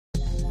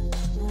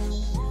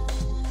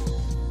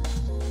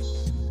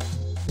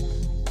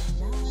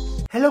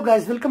Hello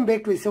guys, welcome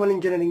back to Civil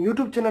Engineering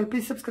YouTube channel.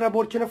 Please subscribe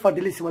our channel for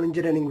daily civil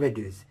engineering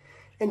videos.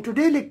 In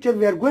today's lecture,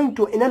 we are going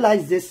to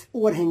analyze this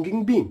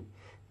overhanging beam.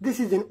 This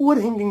is an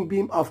overhanging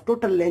beam of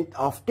total length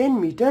of 10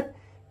 meter,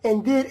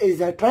 and there is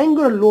a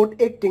triangular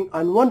load acting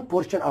on one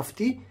portion of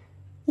the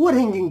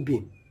overhanging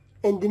beam.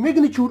 And the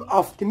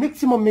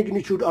maximum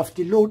magnitude of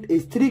the load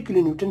is 3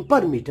 kN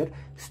per meter,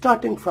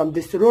 starting from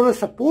this roller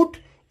support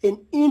and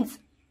ends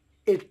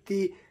at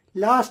the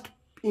last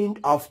end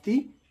of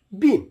the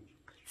beam.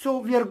 So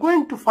we are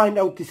going to find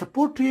out the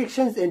support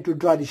reactions and to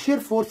draw the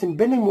shear force and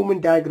bending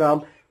moment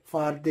diagram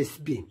for this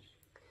beam.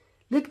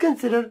 Let's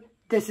consider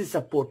this is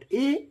support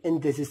A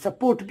and this is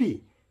support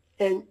B,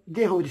 and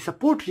they have the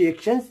support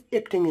reactions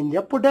acting in the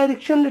upward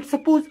direction. Let's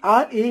suppose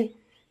RA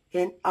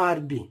and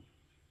RB.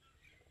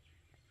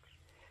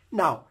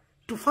 Now,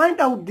 to find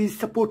out these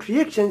support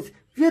reactions,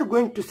 we are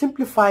going to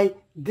simplify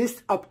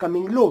this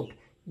upcoming load.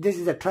 This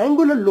is a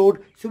triangular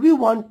load, so we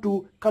want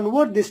to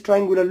convert this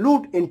triangular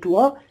load into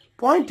a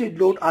pointed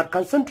load or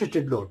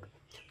concentrated load.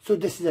 So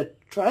this is a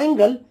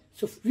triangle,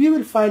 so we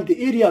will find the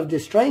area of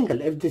this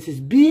triangle. If this is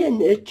B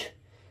and H,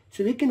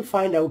 so we can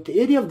find out the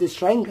area of this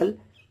triangle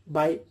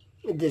by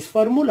this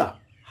formula,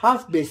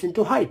 half base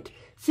into height.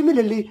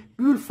 Similarly,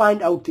 we will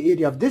find out the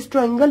area of this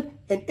triangle,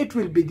 and it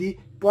will be the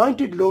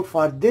pointed load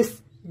for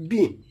this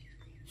beam.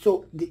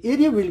 So the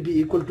area will be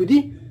equal to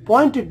the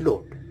pointed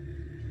load,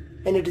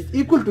 and it is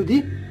equal to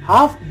the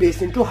half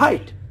base into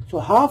height. So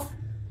half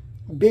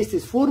base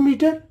is 4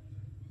 meter,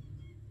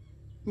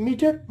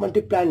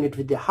 multiplying it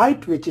with the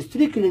height, which is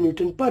 3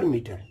 kN per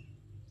meter.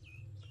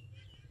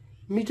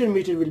 Meter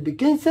will be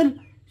cancelled,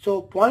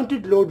 so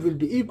pointed load will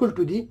be equal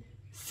to the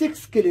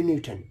 6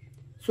 kN.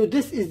 So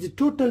this is the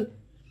total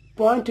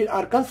pointed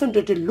or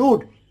concentrated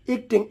load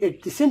acting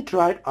at the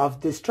centroid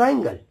of this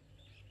triangle,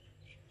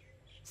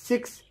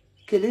 6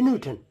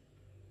 kN.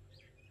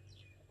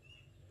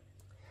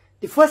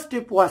 The first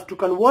step was to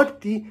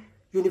convert the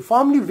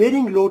uniformly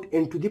varying load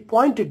into the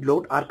pointed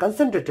load or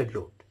concentrated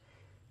load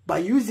by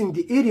using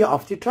the area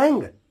of the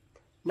triangle.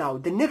 Now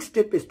the next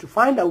step is to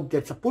find out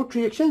their support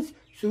reactions,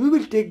 so we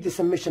will take the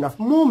summation of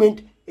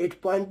moment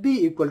at point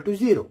B equal to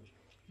 0.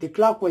 The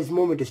clockwise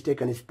moment is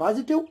taken as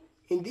positive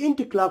and the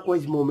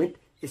anti-clockwise moment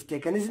is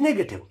taken as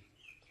negative.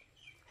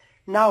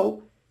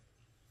 Now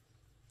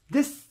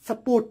this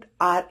support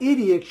RA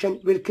reaction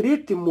will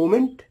create the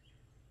moment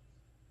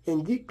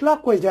in the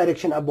clockwise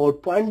direction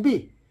about point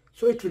B.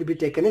 So it will be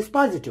taken as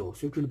positive.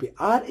 So it will be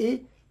RA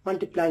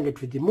multiplying it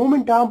with the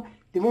moment arm.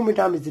 The moment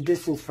arm is the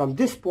distance from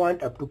this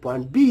point up to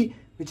point B,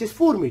 which is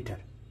 4 meter.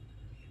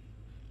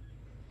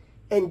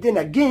 And then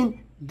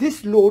again,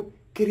 this load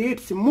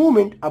creates a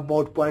moment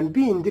about point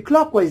B in the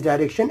clockwise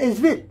direction as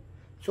well.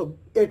 So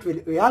it will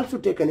be also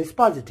taken as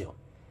positive.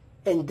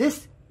 And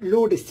this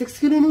load is 6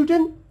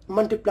 kN,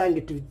 multiplying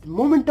it with the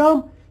moment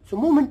arm. So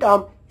moment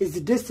arm is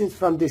the distance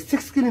from this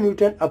 6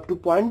 kN up to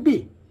point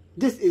B.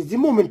 This is the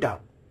moment arm.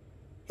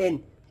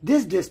 And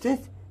this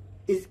distance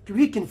is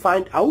we can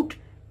find out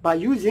by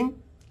using,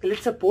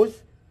 let's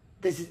suppose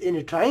this is in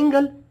a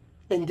triangle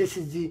and this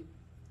is the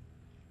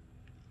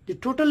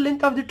total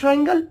length of the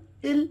triangle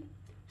L.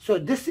 So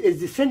this is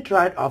the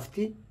centroid of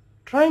the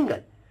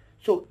triangle.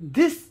 So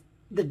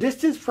the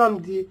distance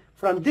from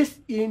this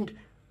end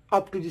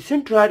up to the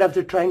centroid of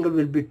the triangle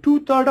will be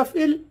 2/3 of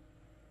L,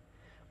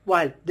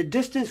 while the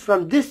distance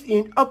from this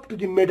end up to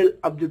the middle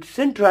of the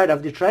centroid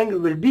of the triangle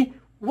will be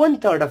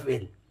 1/3 of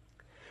L.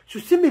 So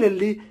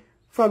similarly,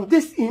 from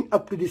this end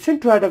up to the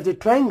centroid of the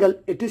triangle,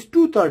 it is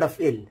 2/3 of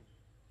L.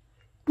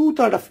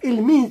 2/3 of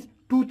L means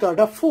 2/3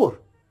 of 4.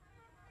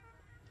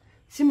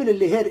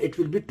 Similarly, here it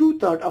will be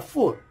 2/3 of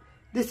 4.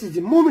 This is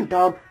the moment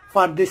arm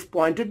for this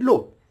pointed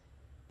load.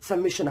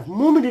 Summation of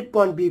moment at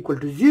point B equal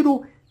to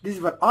 0. These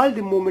were all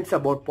the moments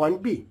about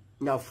point B.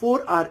 Now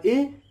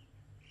 4RA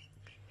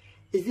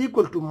is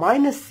equal to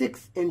minus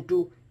 6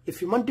 into,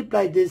 if you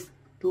multiply this,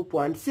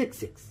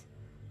 2.66.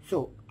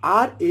 So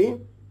RA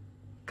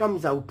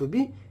comes out to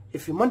be,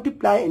 if you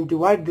multiply and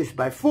divide this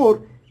by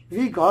 4,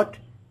 we got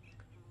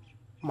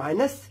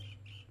minus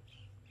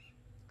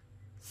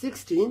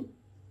 16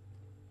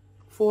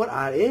 for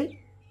RA,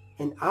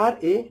 and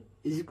RA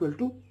is equal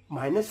to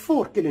minus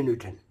 4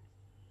 kN.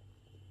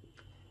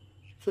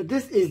 So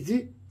this is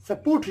the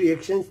support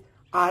reactions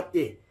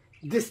RA.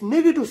 This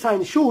negative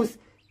sign shows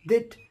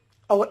that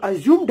our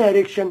assumed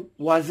direction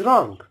was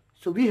wrong.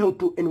 So we have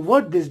to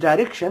invert this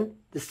direction,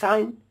 the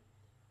sign,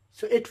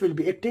 so it will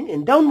be acting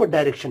in downward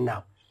direction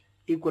now,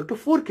 equal to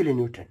 4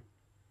 kN.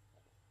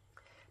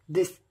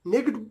 This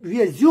negative,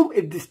 we assume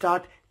at the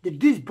start that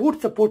these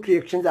both support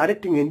reactions are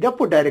acting in the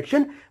upward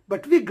direction,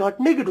 but we got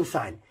negative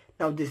sign.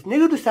 Now this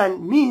negative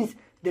sign means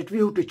that we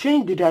have to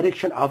change the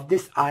direction of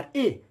this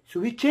RA. So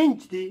we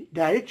change the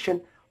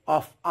direction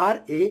of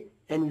RA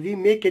and we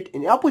make it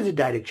in the opposite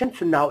direction.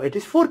 So now it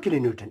is 4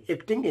 kN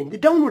acting in the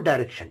downward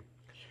direction.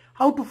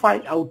 How to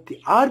find out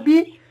the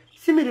RB?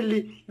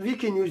 Similarly, we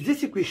can use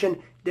this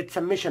equation, that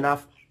summation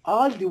of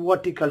all the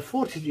vertical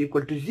forces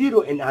equal to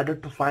 0, in order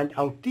to find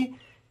out the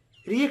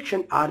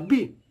reaction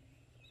RB.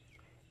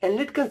 And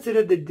let's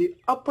consider that the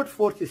upward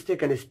force is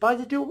taken as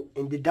positive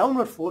and the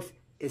downward force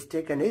is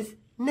taken as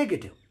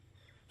negative.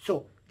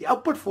 So the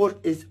upward force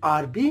is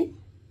RB,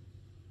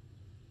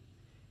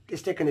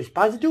 is taken as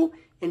positive,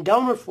 and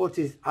downward force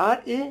is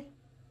RA,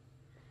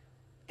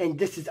 and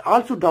this is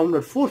also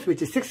downward force,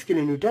 which is 6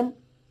 kilonewton.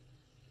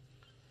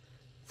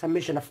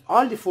 Summation of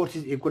all the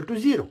forces equal to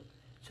 0.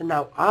 So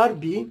now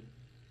RB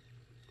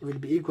will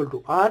be equal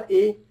to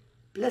RA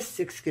plus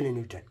 6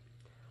 kilonewton.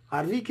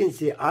 Or we can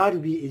say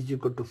RB is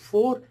equal to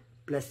 4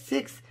 plus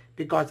 6,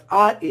 because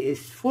RA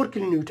is 4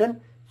 kilonewton,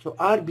 so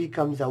RB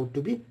comes out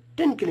to be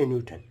 10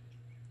 kilonewton.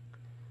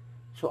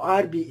 So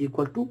RB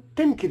equal to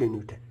 10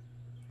 kilonewton.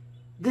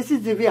 This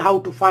is the way how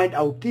to find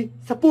out the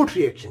support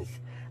reactions.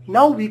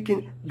 Now we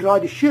can draw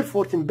the shear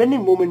force and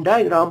bending moment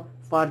diagram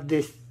for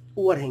this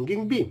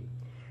overhanging beam.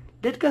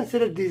 Let's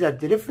consider these are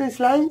the reference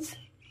lines,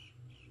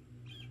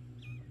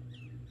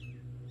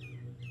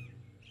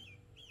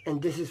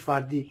 and this is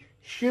for the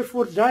shear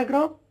force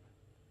diagram,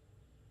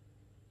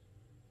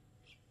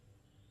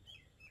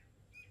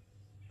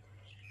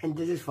 and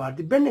this is for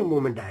the bending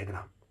moment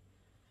diagram.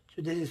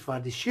 So this is for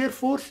the shear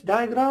force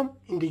diagram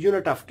in the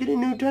unit of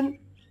kilonewton,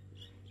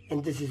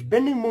 and this is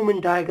bending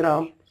moment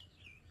diagram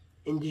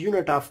in the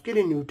unit of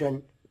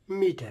kilonewton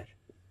meter.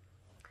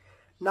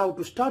 Now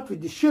to start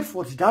with the shear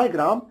force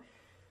diagram,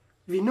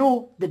 we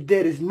know that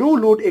there is no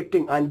load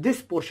acting on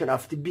this portion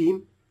of the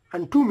beam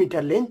on 2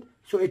 meter length,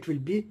 so it will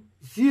be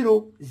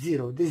 0,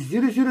 0. This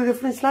 0, 0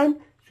 reference line,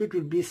 so it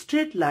will be a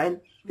straight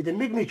line with a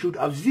magnitude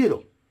of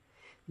 0.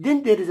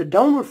 Then there is a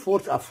downward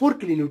force of 4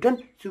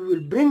 kilonewton, so we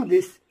will bring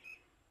this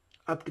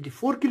up to the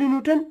 4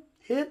 kilonewton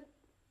here.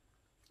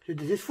 So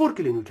this is 4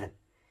 kilonewton.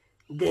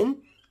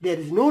 Then there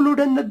is no load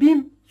on the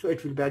beam, so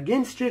it will be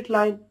again straight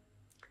line.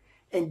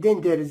 And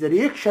then there is a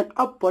reaction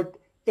upward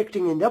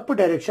acting in the upward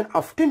direction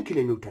of 10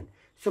 kilonewton.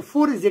 So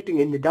 4 is acting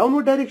in the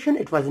downward direction,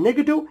 it was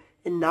negative,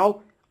 and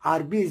now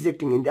RB is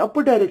acting in the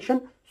upward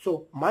direction,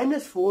 so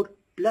minus 4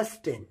 plus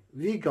 10,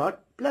 we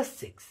got plus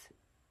 6.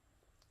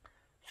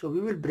 So we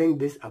will bring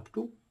this up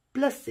to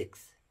plus 6.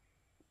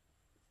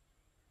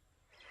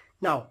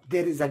 Now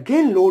there is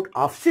again load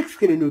of 6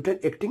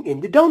 kilonewton acting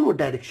in the downward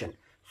direction.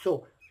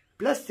 So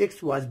plus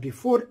 6 was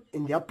before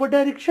in the upward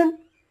direction,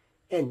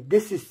 and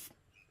this is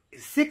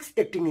 6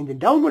 acting in the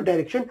downward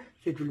direction,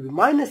 so it will be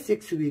minus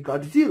 6, so we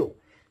got 0.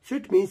 So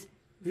it means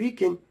we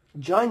can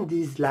join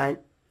these lines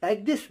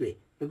like this way,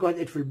 because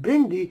it will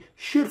bring the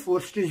shear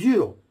force to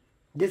 0.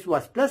 This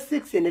was plus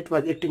 6 and it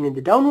was acting in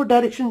the downward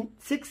direction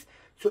 6,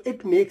 so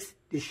it makes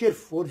the shear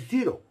force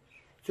 0.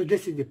 So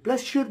this is the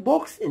plus shear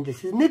box and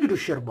this is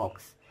negative shear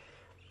box.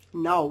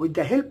 Now with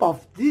the help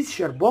of these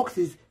shear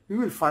boxes, we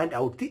will find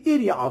out the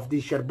area of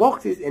these shear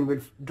boxes and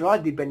will draw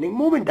the bending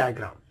moment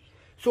diagram.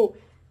 So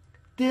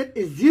there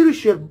is 0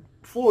 shear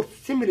force,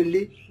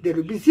 similarly there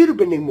will be 0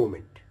 bending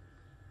moment.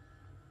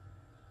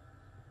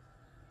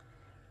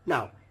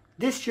 Now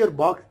this shear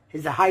box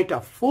has a height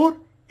of 4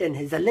 and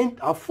has a length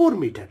of 4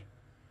 meter.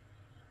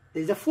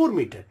 There is a 4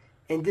 meter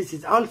and this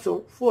is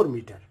also 4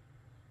 meter.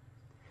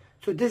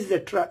 So this is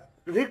a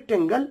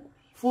rectangle,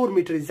 4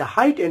 meter is the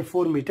height and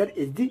 4 meter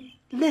is the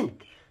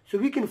length. So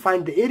we can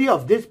find the area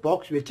of this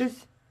box, which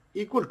is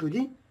equal to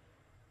the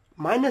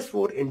minus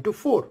 4 into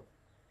 4.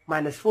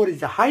 Minus 4 is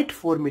the height,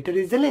 4 meter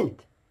is the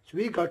length. So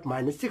we got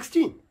minus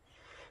 16.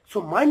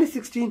 So minus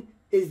 16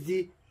 is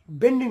the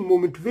bending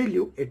moment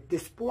value at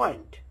this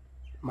point.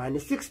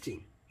 Minus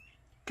 16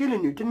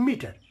 kilonewton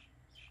meter.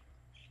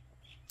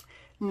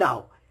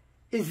 Now,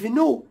 as we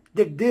know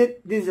that there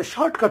is a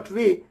shortcut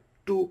way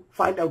to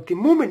find out the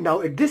moment.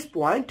 Now at this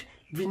point,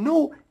 we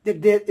know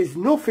that there is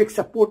no fixed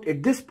support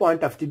at this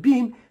point of the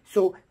beam,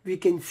 so we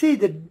can say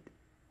that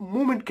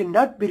moment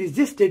cannot be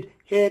resisted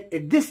here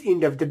at this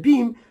end of the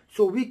beam,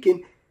 so we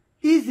can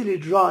easily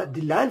draw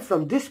the line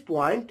from this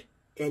point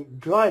and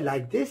draw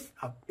like this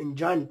up and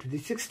join to the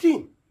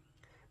 16.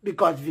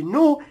 Because we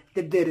know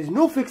that there is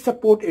no fixed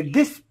support at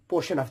this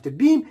portion of the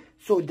beam,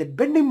 so the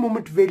bending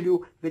moment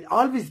value will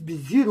always be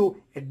 0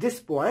 at this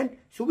point,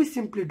 so we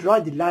simply draw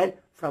the line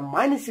from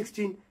minus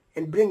 16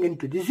 and bring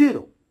into the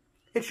 0.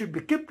 It should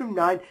be kept in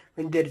mind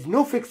when there is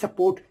no fixed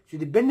support, so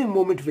the bending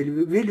moment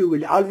value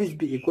will always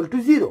be equal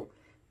to 0.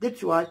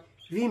 That's why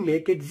we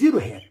make it 0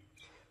 here.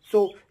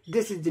 So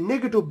this is the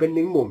negative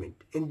bending moment,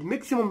 and the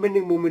maximum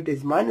bending moment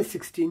is minus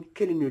 16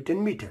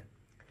 kilonewton meter.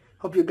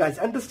 Hope you guys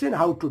understand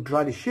how to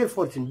draw the shear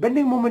force and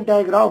bending moment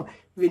diagram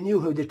when you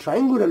have the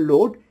triangular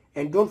load,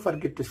 and don't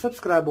forget to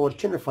subscribe our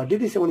channel for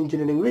DD7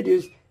 engineering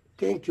videos.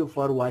 Thank you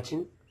for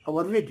watching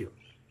our video.